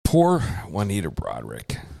Poor Juanita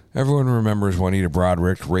Broaddrick. Everyone remembers Juanita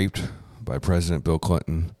Broaddrick raped by President Bill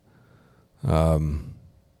Clinton. There's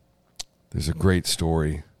a great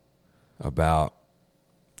story about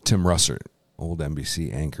Tim Russert, old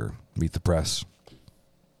NBC anchor, Meet the Press,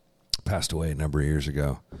 passed away a number of years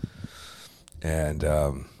ago. And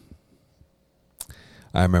I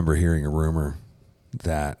remember hearing a rumor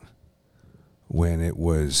that when it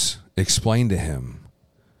was explained to him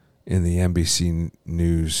in the NBC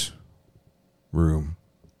News room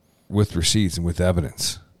with receipts and with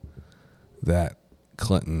evidence that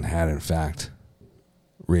Clinton had, in fact,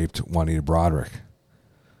 raped Juanita Broaddrick,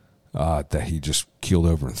 that he just keeled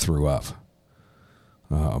over and threw up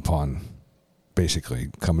upon basically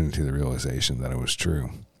coming to the realization that it was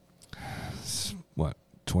true.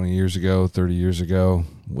 20 years ago, 30 years ago,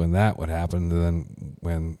 when that would happen, then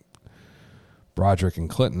when Broaddrick and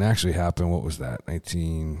Clinton actually happened, what was that,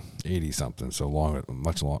 1980 something, so longer,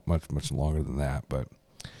 much longer than that. But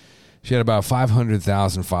she had about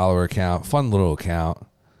 500,000 follower account, fun little account.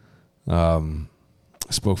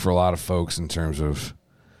 Spoke for a lot of folks in terms of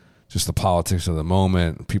just the politics of the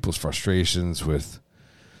moment, people's frustrations with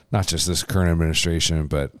not just this current administration,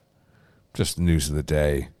 but just the news of the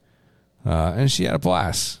day. And she had a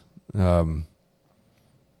blast,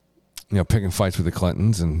 picking fights with the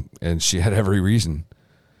Clintons, and she had every reason,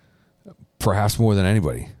 perhaps more than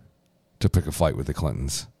anybody, to pick a fight with the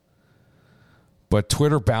Clintons. But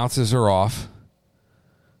Twitter bounces her off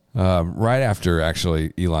right after,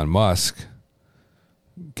 actually, Elon Musk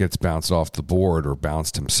gets bounced off the board, or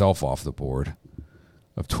bounced himself off the board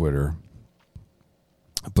of Twitter.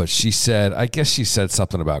 But she said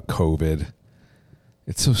something about COVID.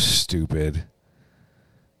 It's so stupid.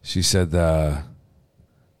 She said,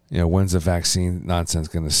 when's the vaccine nonsense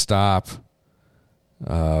going to stop?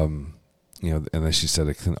 And then she said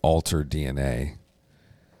it can alter DNA.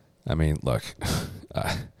 I mean, look,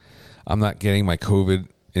 I'm not getting my COVID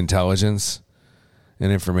intelligence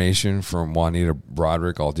and information from Juanita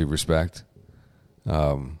Broaddrick, all due respect.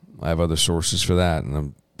 I have other sources for that, and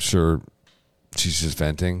I'm sure she's just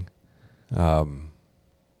venting.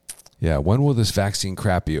 Yeah, when will this vaccine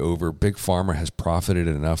crap be over? Big Pharma has profited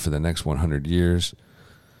enough for the next 100 years.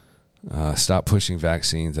 Stop pushing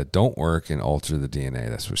vaccines that don't work and alter the DNA.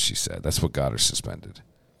 That's what she said. That's what got her suspended.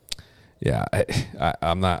 Yeah,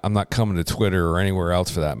 I'm not coming to Twitter or anywhere else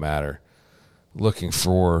for that matter looking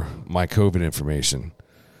for my COVID information.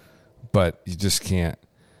 But you just can't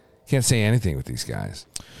say anything with these guys.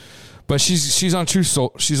 But she's on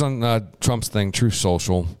she's on Trump's thing, Truth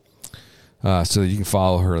Social. So that you can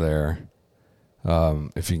follow her there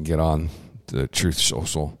if you can get on the Truth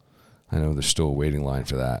Social. I know there's still a waiting line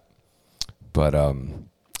for that. But,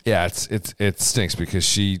 yeah, it stinks because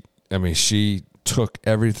she took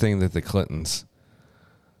everything that the Clintons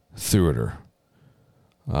threw at her.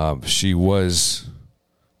 She was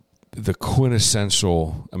the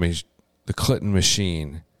quintessential, the Clinton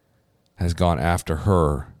machine has gone after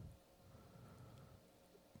her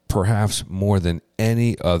perhaps more than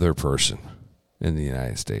any other person in the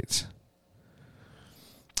United States.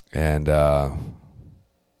 And in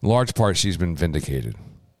large part, she's been vindicated.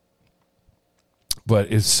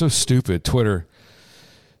 But it's so stupid. Twitter,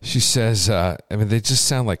 she says, they just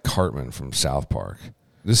sound like Cartman from South Park.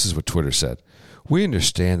 This is what Twitter said. We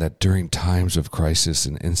understand that during times of crisis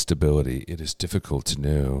and instability, it is difficult to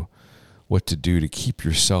know what to do to keep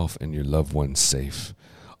yourself and your loved ones safe.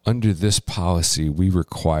 Under this policy, we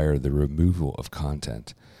require the removal of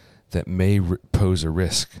content that may pose a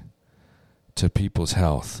risk to people's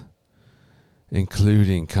health,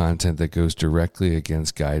 including content that goes directly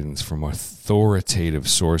against guidance from authoritative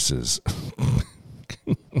sources.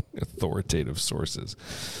 Authoritative sources.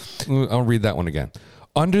 I'll read that one again.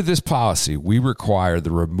 Under this policy, we require the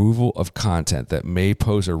removal of content that may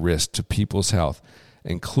pose a risk to people's health,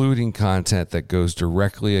 including content that goes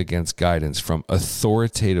directly against guidance from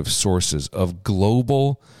authoritative sources of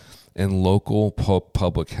global and local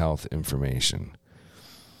public health information.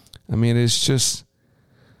 It's just,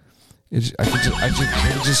 I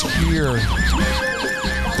can just hear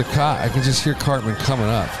I can just hear Cartman coming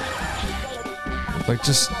up, like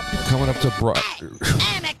just coming up to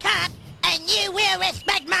I'm a cop, and you will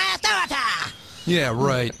respect my authority. Yeah,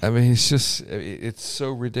 right. It's so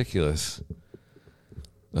ridiculous.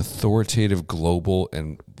 Authoritative global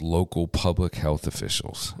and local public health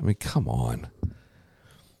officials. Come on.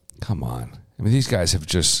 These guys have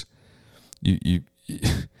just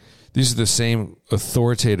these are the same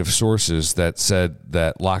authoritative sources that said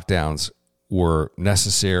that lockdowns were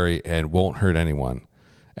necessary and won't hurt anyone,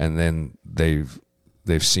 and then they've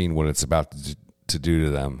seen what it's about to do to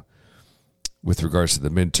them with regards to the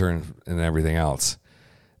midterm and everything else.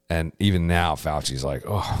 And even now, Fauci's like,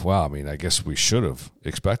 oh, wow, I mean, I guess we should have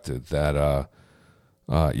expected that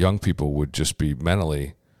young people would just be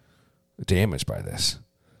mentally damaged by this.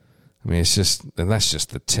 I mean, it's just, and that's just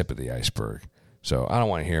the tip of the iceberg. So I don't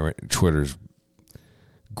want to hear Twitter's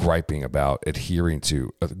griping about adhering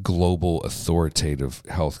to a global authoritative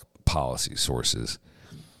health policy sources.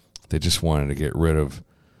 They just wanted to get rid of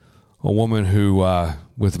a woman who,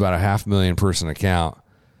 with about a 500,000 person account,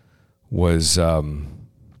 was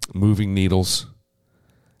moving needles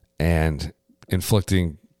and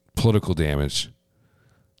inflicting political damage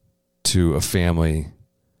to a family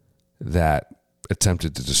that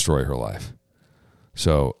attempted to destroy her life.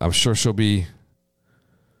 So I'm sure she'll be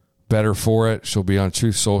better for it. She'll be on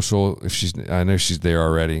Truth Social I know she's there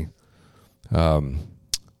already. But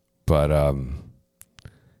good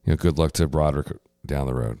luck to Broaddrick down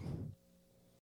the road.